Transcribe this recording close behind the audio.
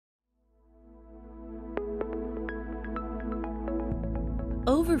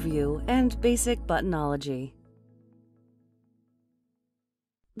Overview and basic buttonology.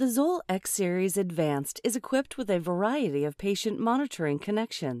 The Zoll X-Series Advanced is equipped with a variety of patient monitoring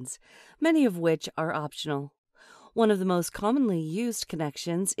connections, many of which are optional. One of the most commonly used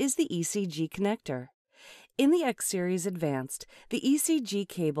connections is the ECG connector. In the X-Series Advanced, the ECG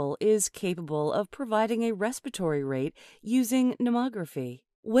cable is capable of providing a respiratory rate using pneumography.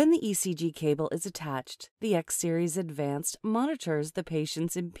 When the ECG cable is attached, the X-Series Advanced monitors the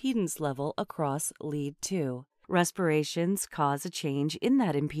patient's impedance level across lead 2. Respirations cause a change in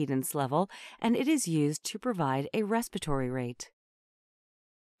that impedance level, and it is used to provide a respiratory rate.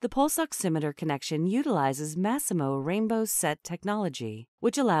 The pulse oximeter connection utilizes Masimo Rainbow SET technology,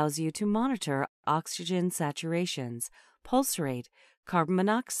 which allows you to monitor oxygen saturations, pulse rate, carbon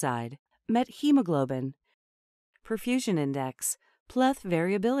monoxide, methemoglobin, perfusion index, pleth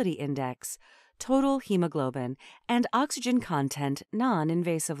variability index, total hemoglobin, and oxygen content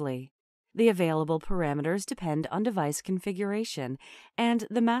non-invasively. The available parameters depend on device configuration and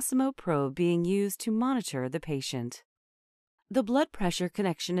the Masimo probe being used to monitor the patient. The blood pressure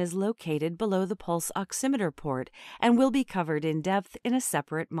connection is located below the pulse oximeter port and will be covered in depth in a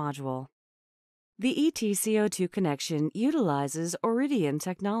separate module. The EtCO2 connection utilizes Iridian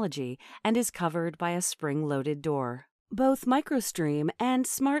technology and is covered by a spring-loaded door. Both MicroStream and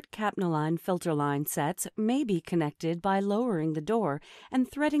Smart Capnoline filter line sets may be connected by lowering the door and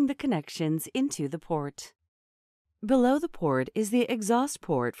threading the connections into the port. Below the port is the exhaust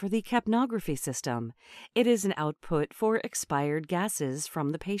port for the capnography system. It is an output for expired gases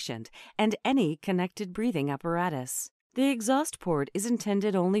from the patient and any connected breathing apparatus. The exhaust port is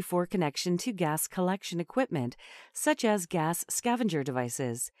intended only for connection to gas collection equipment, such as gas scavenger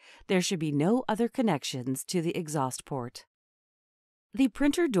devices. There should be no other connections to the exhaust port. The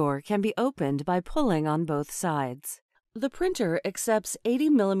printer door can be opened by pulling on both sides. The printer accepts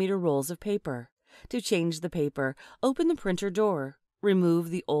 80mm rolls of paper. To change the paper, open the printer door, remove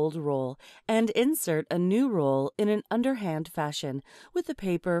the old roll, and insert a new roll in an underhand fashion with the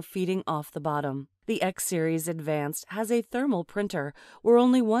paper feeding off the bottom. The X-Series Advanced has a thermal printer where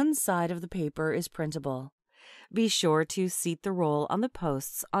only one side of the paper is printable. Be sure to seat the roll on the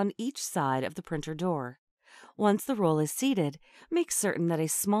posts on each side of the printer door. Once the roll is seated, make certain that a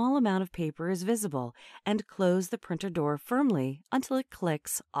small amount of paper is visible and close the printer door firmly until it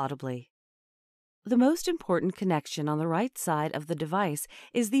clicks audibly. The most important connection on the right side of the device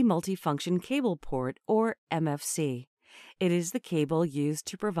is the multifunction cable port, or MFC. It is the cable used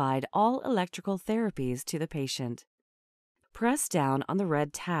to provide all electrical therapies to the patient. Press down on the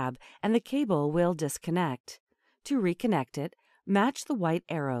red tab and the cable will disconnect. To reconnect it, match the white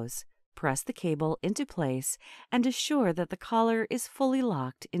arrows, press the cable into place, and assure that the collar is fully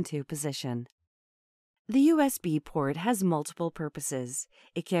locked into position. The USB port has multiple purposes.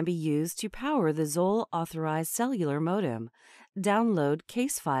 It can be used to power the Zoll authorized cellular modem, download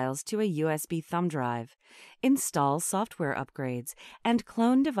case files to a USB thumb drive, install software upgrades, and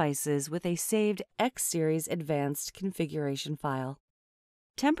clone devices with a saved X-Series Advanced configuration file.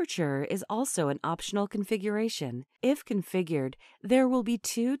 Temperature is also an optional configuration. If configured, there will be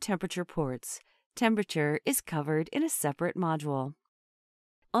 2 temperature ports. Temperature is covered in a separate module.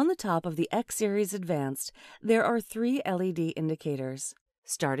 On the top of the X-Series Advanced, there are 3 LED indicators.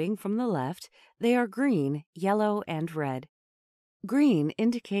 Starting from the left, they are green, yellow, and red. Green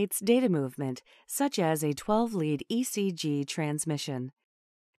indicates data movement, such as a 12-lead ECG transmission.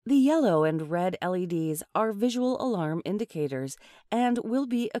 The yellow and red LEDs are visual alarm indicators and will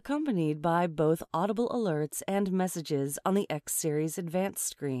be accompanied by both audible alerts and messages on the X-Series Advanced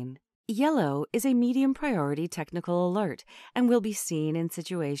screen. Yellow is a medium priority technical alert and will be seen in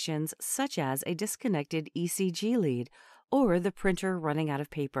situations such as a disconnected ECG lead or the printer running out of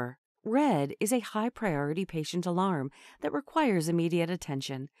paper. Red is a high priority patient alarm that requires immediate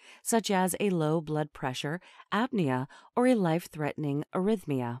attention, such as a low blood pressure, apnea, or a life-threatening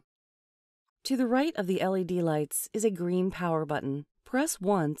arrhythmia. To the right of the LED lights is a green power button. Press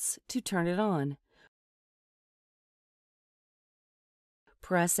once to turn it on.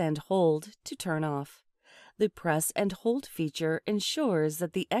 Press and hold to turn off. The press and hold feature ensures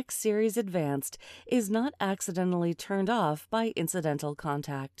that the X-Series Advanced is not accidentally turned off by incidental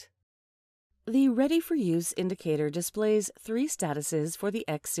contact. The Ready for Use indicator displays 3 statuses for the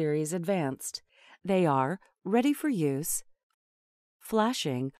X-Series Advanced. They are Ready for Use,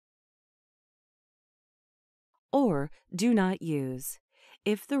 Flashing, or Do Not Use.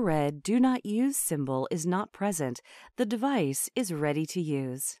 If the red Do Not Use symbol is not present, the device is ready to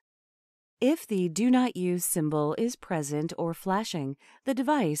use. If the Do Not Use symbol is present or flashing, the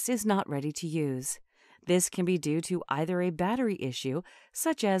device is not ready to use. This can be due to either a battery issue,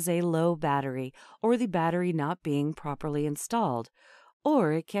 such as a low battery or the battery not being properly installed,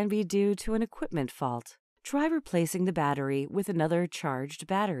 or it can be due to an equipment fault. Try replacing the battery with another charged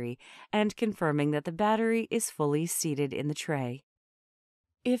battery and confirming that the battery is fully seated in the tray.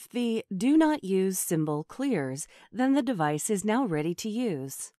 If the Do Not Use symbol clears, then the device is now ready to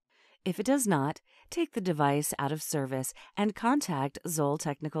use. If it does not, take the device out of service and contact Zoll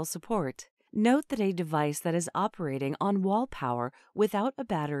Technical Support. Note that a device that is operating on wall power without a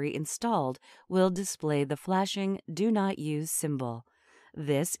battery installed will display the flashing Do Not Use symbol.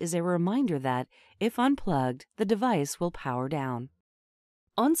 This is a reminder that, if unplugged, the device will power down.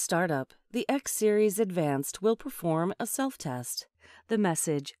 On startup, the X Series Advanced will perform a self-test. The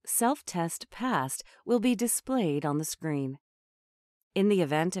message "Self-Test Passed" will be displayed on the screen. In the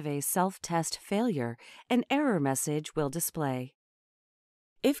event of a self-test failure, an error message will display.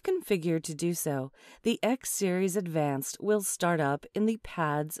 If configured to do so, the X Series Advanced will start up in the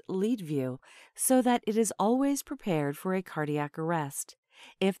PADS lead view so that it is always prepared for a cardiac arrest.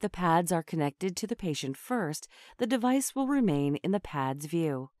 If the pads are connected to the patient first, the device will remain in the PADS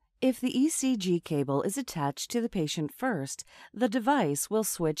view. If the ECG cable is attached to the patient first, the device will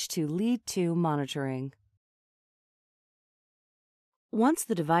switch to Lead 2 monitoring. Once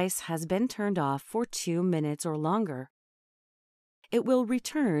the device has been turned off for 2 minutes or longer, it will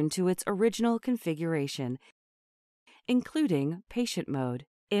return to its original configuration, including patient mode.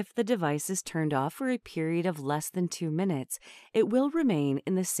 If the device is turned off for a period of less than 2 minutes, it will remain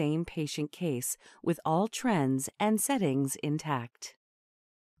in the same patient case with all trends and settings intact.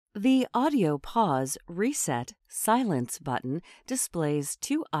 The Audio Pause, Reset, Silence button displays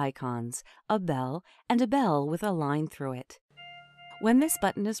 2 icons, a bell and a bell with a line through it. When this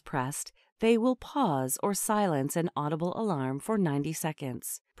button is pressed, they will pause or silence an audible alarm for 90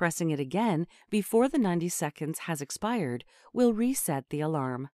 seconds. Pressing it again before the 90 seconds has expired will reset the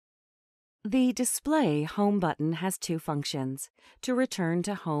alarm. The Display Home button has 2 functions: to return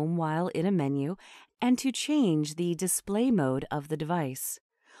to home while in a menu and to change the display mode of the device.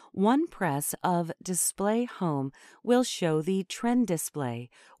 One press of Display Home will show the trend display,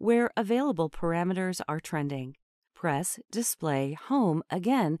 where available parameters are trending. Press Display Home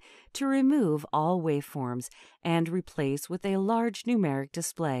again to remove all waveforms and replace with a large numeric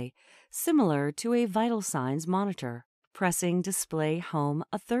display, similar to a vital signs monitor. Pressing Display Home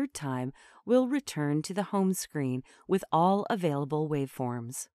a third time will return to the home screen with all available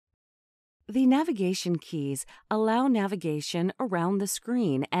waveforms. The navigation keys allow navigation around the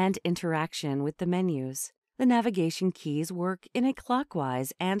screen and interaction with the menus. The navigation keys work in a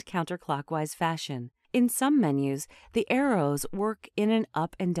clockwise and counterclockwise fashion. In some menus, the arrows work in an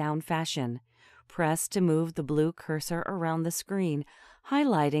up and down fashion. Press to move the blue cursor around the screen,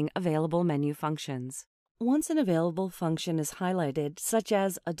 highlighting available menu functions. Once an available function is highlighted, such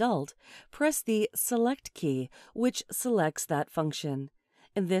as Adult, press the Select key, which selects that function.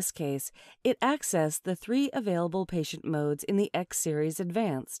 In this case, it accessed the 3 available patient modes in the X Series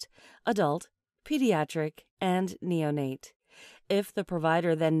Advanced: Adult, Pediatric, and Neonate. If the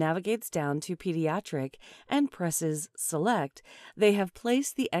provider then navigates down to Pediatric and presses Select, they have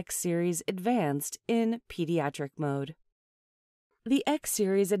placed the X Series Advanced in Pediatric mode. The X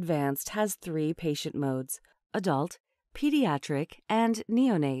Series Advanced has 3 patient modes: Adult, Pediatric, and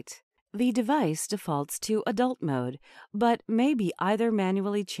Neonate. The device defaults to Adult mode, but may be either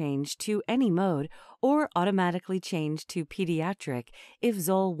manually changed to any mode or automatically changed to Pediatric if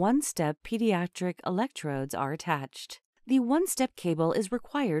Zoll one-step pediatric electrodes are attached. The one-step cable is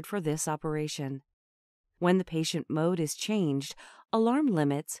required for this operation. When the patient mode is changed, alarm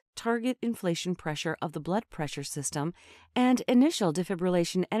limits, target inflation pressure of the blood pressure system, and initial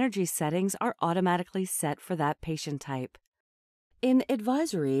defibrillation energy settings are automatically set for that patient type. In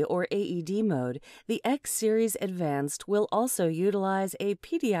Advisory or AED mode, the X Series Advanced will also utilize a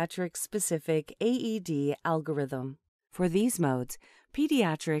pediatric-specific AED algorithm. For these modes,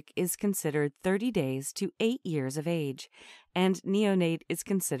 Pediatric is considered 30 days to 8 years of age, and Neonate is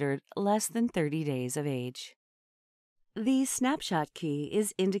considered less than 30 days of age. The Snapshot key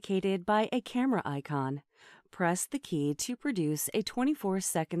is indicated by a camera icon. Press the key to produce a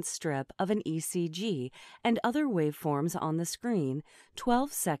 24-second strip of an ECG and other waveforms on the screen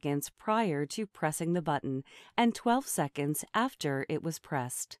 12 seconds prior to pressing the button and 12 seconds after it was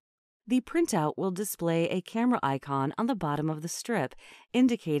pressed. The printout will display a camera icon on the bottom of the strip,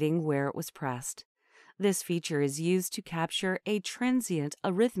 indicating where it was pressed. This feature is used to capture a transient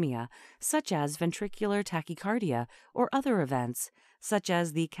arrhythmia, such as ventricular tachycardia, or other events, such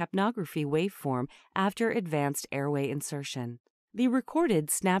as the capnography waveform after advanced airway insertion. The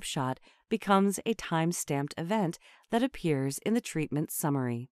recorded snapshot becomes a time-stamped event that appears in the treatment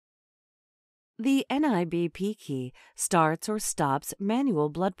summary. The NIBP key starts or stops manual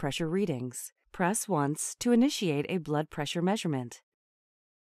blood pressure readings. Press once to initiate a blood pressure measurement.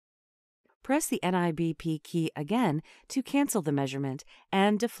 Press the NIBP key again to cancel the measurement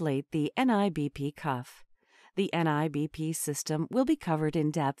and deflate the NIBP cuff. The NIBP system will be covered in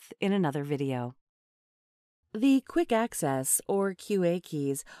depth in another video. The Quick Access or QA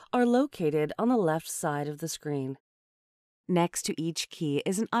keys are located on the left side of the screen. Next to each key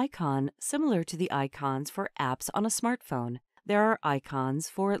is an icon similar to the icons for apps on a smartphone. There are icons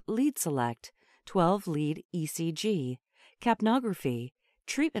for lead select, 12-lead ECG, capnography,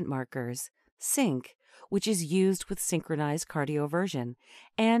 treatment markers, sync, which is used with synchronized cardioversion,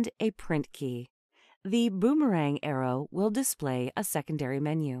 and a print key. The boomerang arrow will display a secondary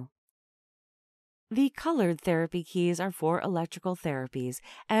menu. The colored therapy keys are for electrical therapies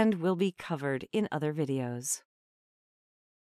and will be covered in other videos.